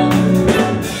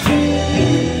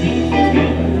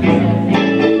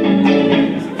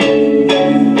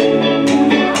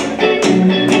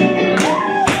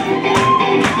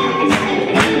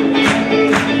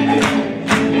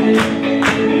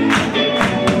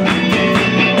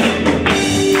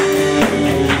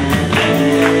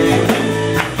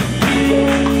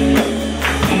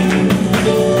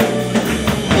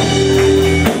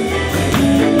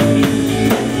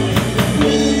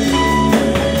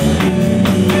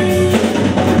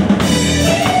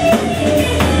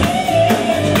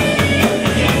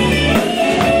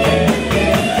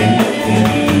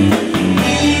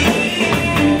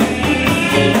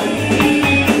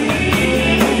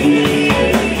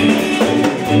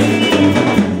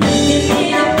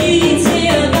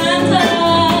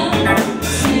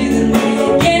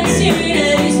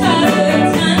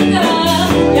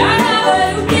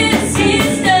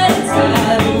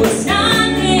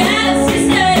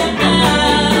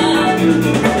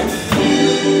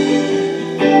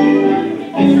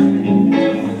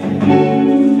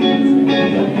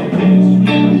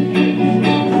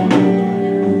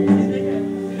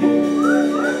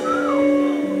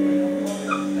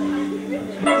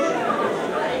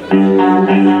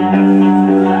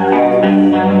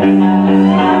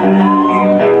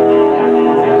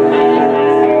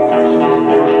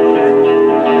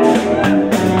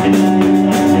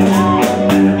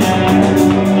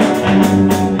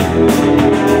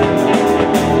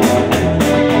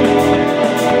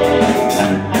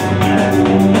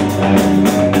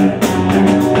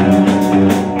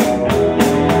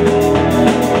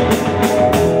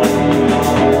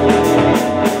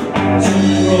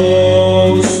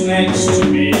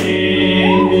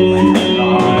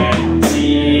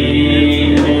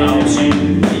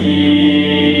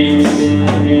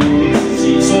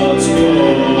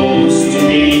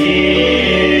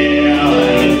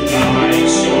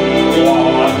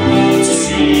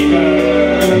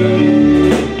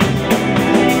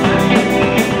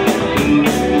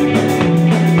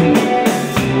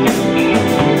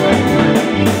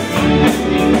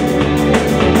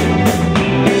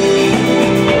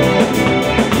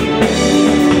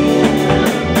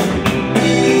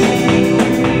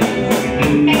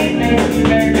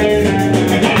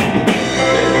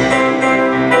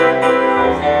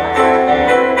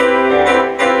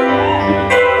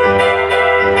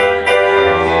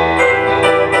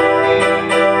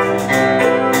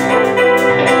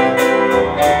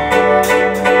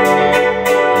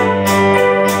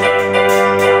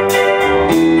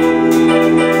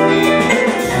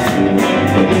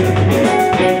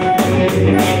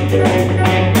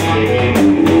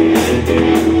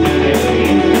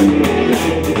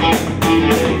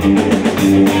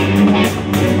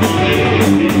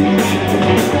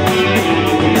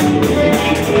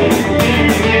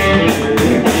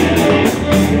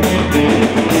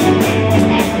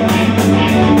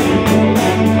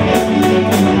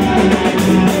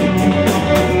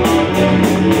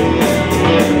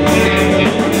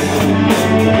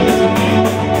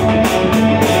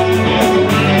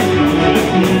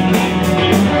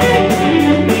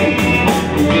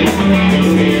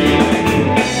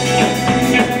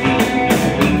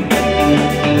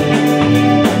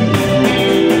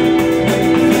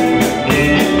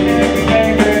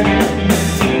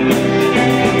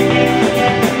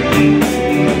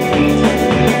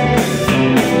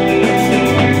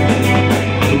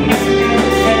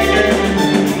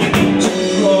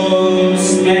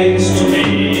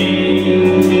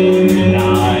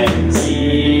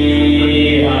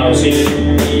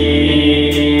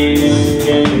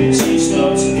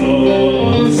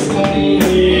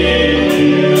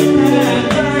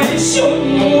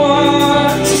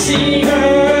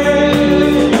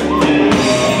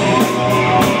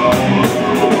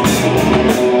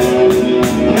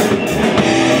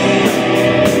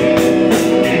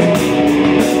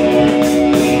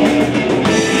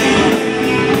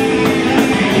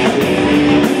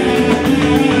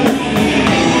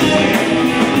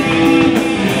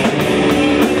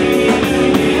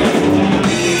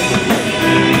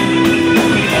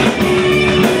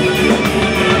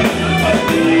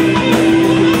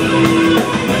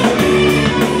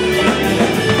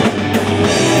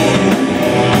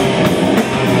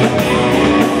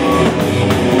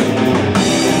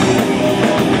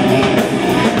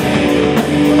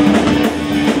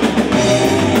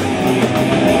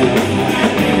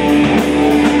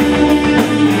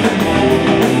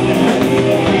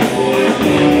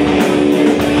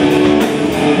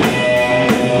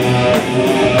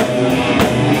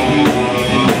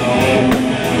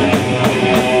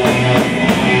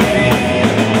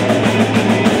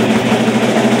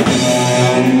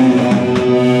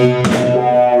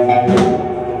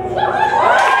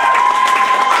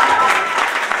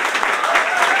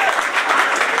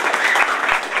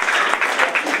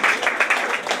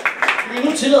 Vi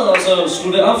nu tillader os at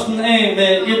slutte aftenen af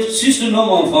med et sidste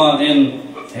nummer fra en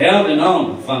herre ved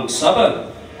navn Frank Zappa.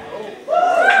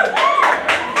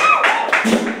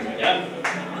 Ja,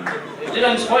 det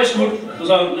er en sprøjskud,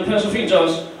 så det passer fint til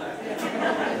os.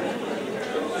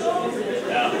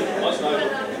 Ja, også nok.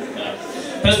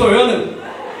 Ja. Pas på ørerne.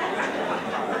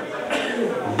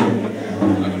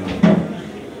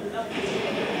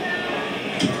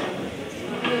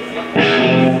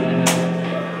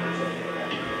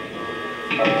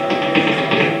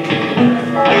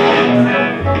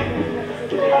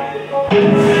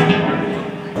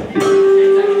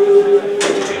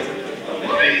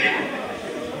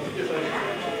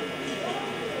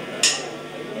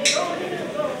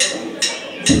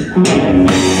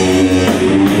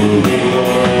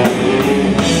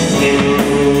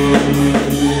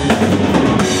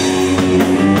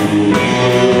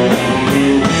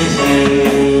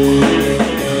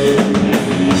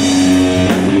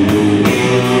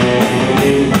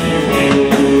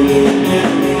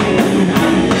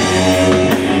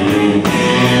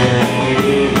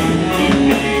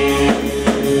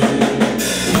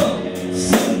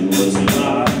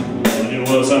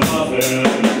 Was a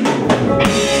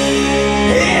muffin.